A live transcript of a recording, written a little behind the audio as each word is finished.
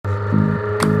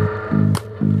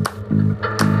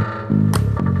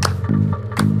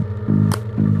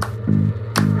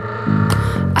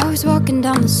I was walking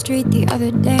down the street the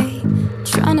other day,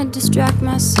 trying to distract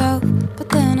myself, but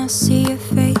then I see your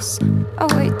face. Oh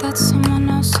wait, that's someone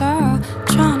else. Oh,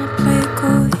 trying to play it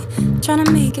coy, trying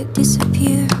to make it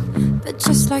disappear. But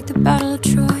just like the Battle of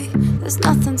Troy, there's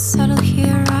nothing subtle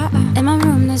here. In my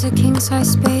room there's a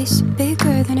king-size space,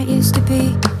 bigger than it used to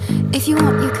be. If you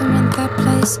want, you can rent that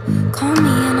place. Call me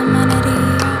an amenity.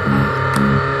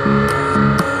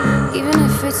 Even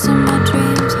if it's in my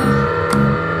dreams.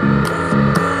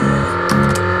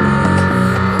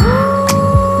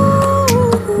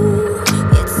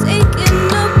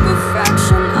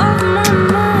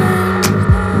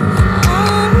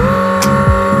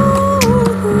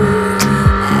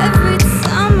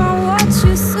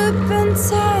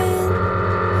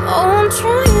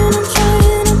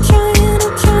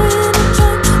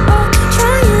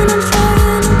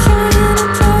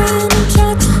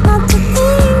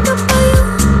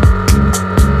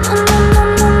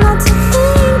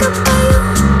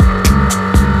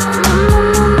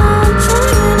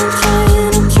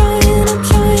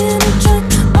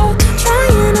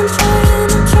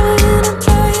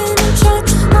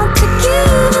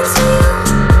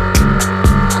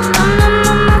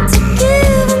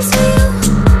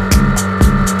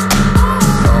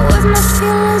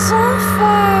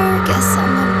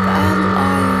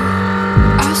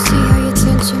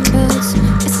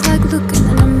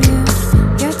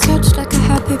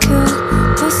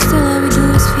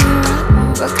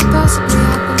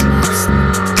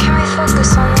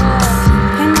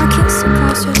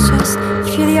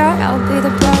 I'll be the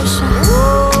brush. Ooh,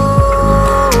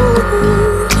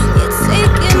 you're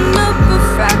taking up a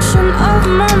fraction of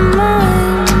my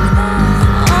mind.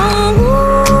 Oh,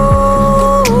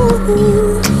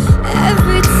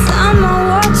 every time I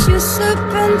watch you slip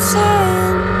and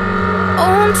turn. Oh,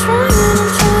 I'm trying.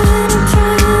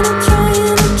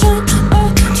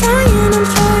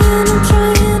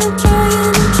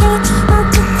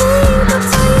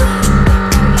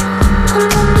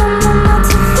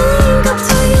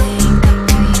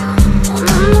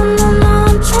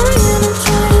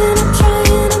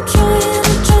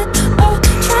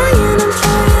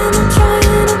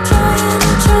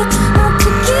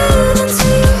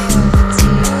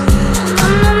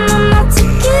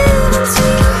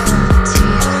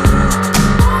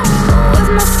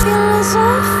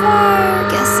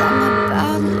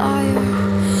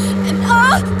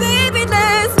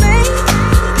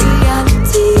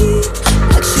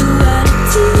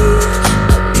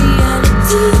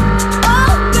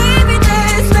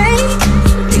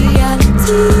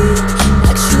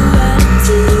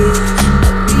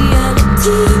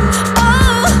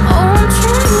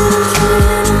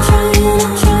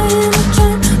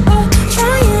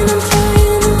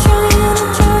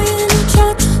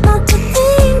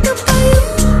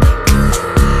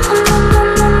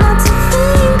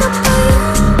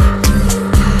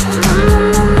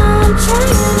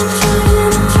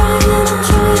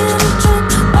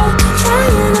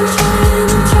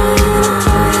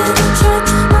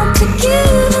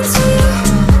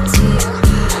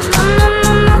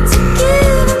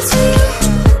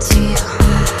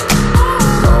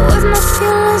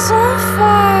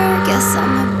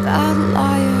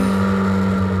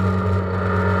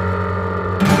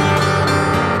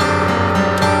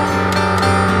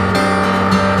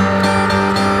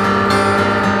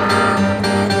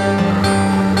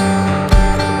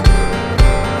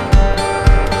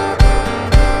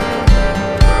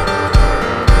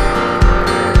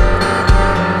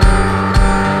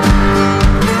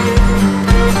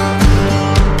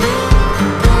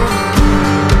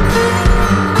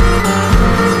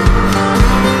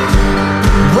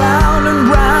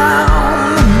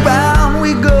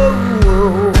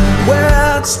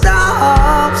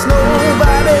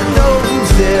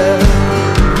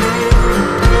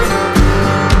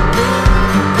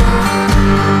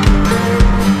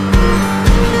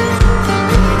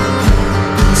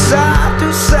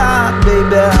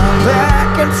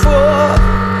 Back and forth,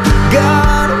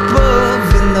 God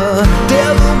above and the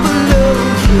devil below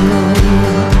you.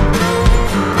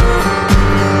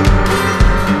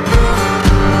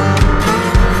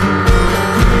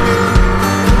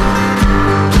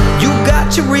 You got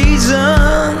your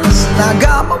reasons, I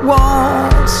got my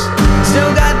wants.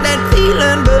 Still got that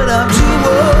feeling, but I'm too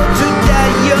old to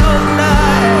die young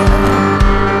now.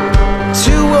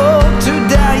 Too old to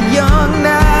die young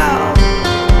now.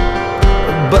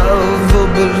 Above or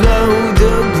below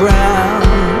the ground.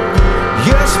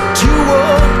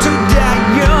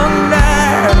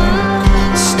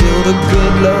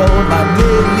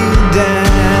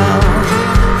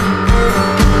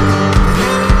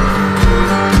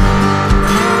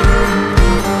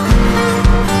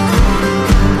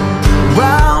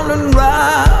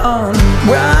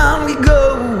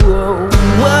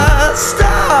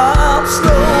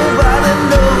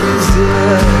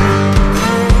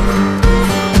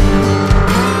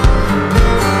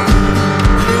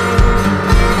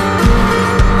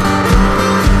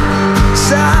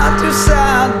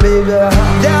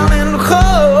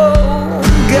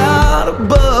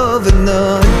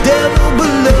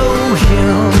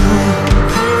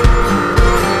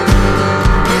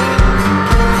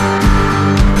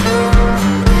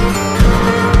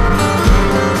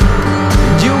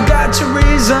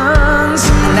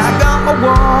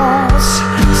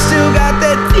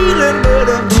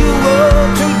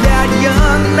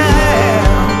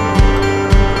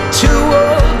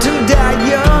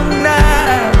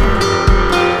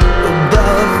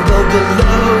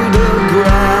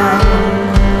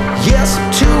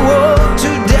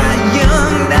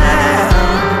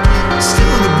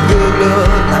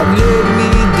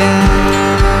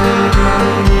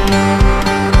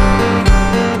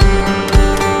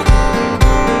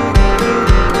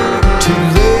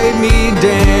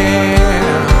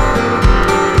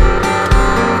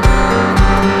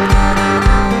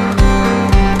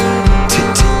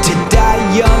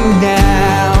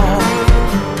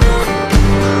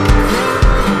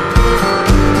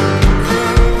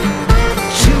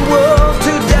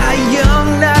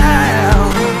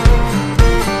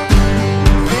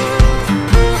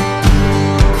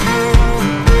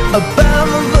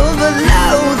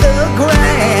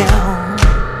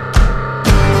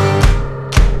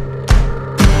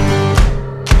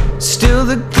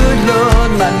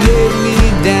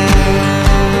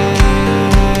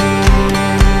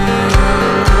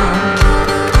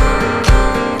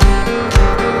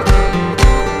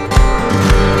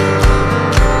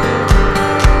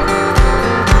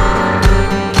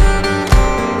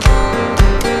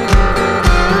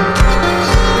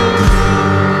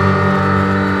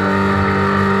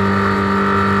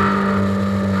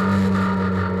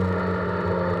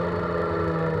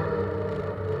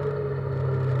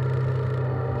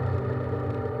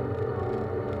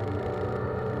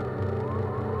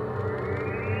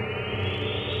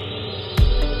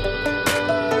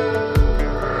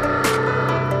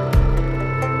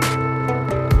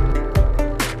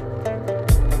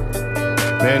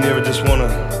 Man, you ever just wanna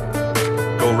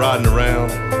go riding around,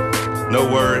 no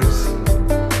worries?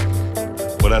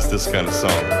 Well, that's this kind of song.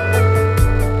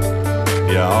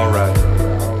 Yeah, alright.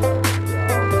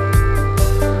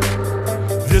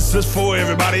 This is for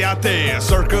everybody out there,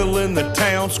 circling the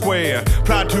town square,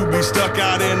 proud to be stuck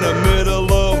out in the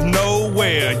middle of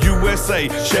nowhere. USA,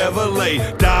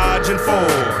 Chevrolet, Dodge and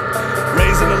Ford,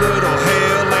 raising a little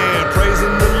hell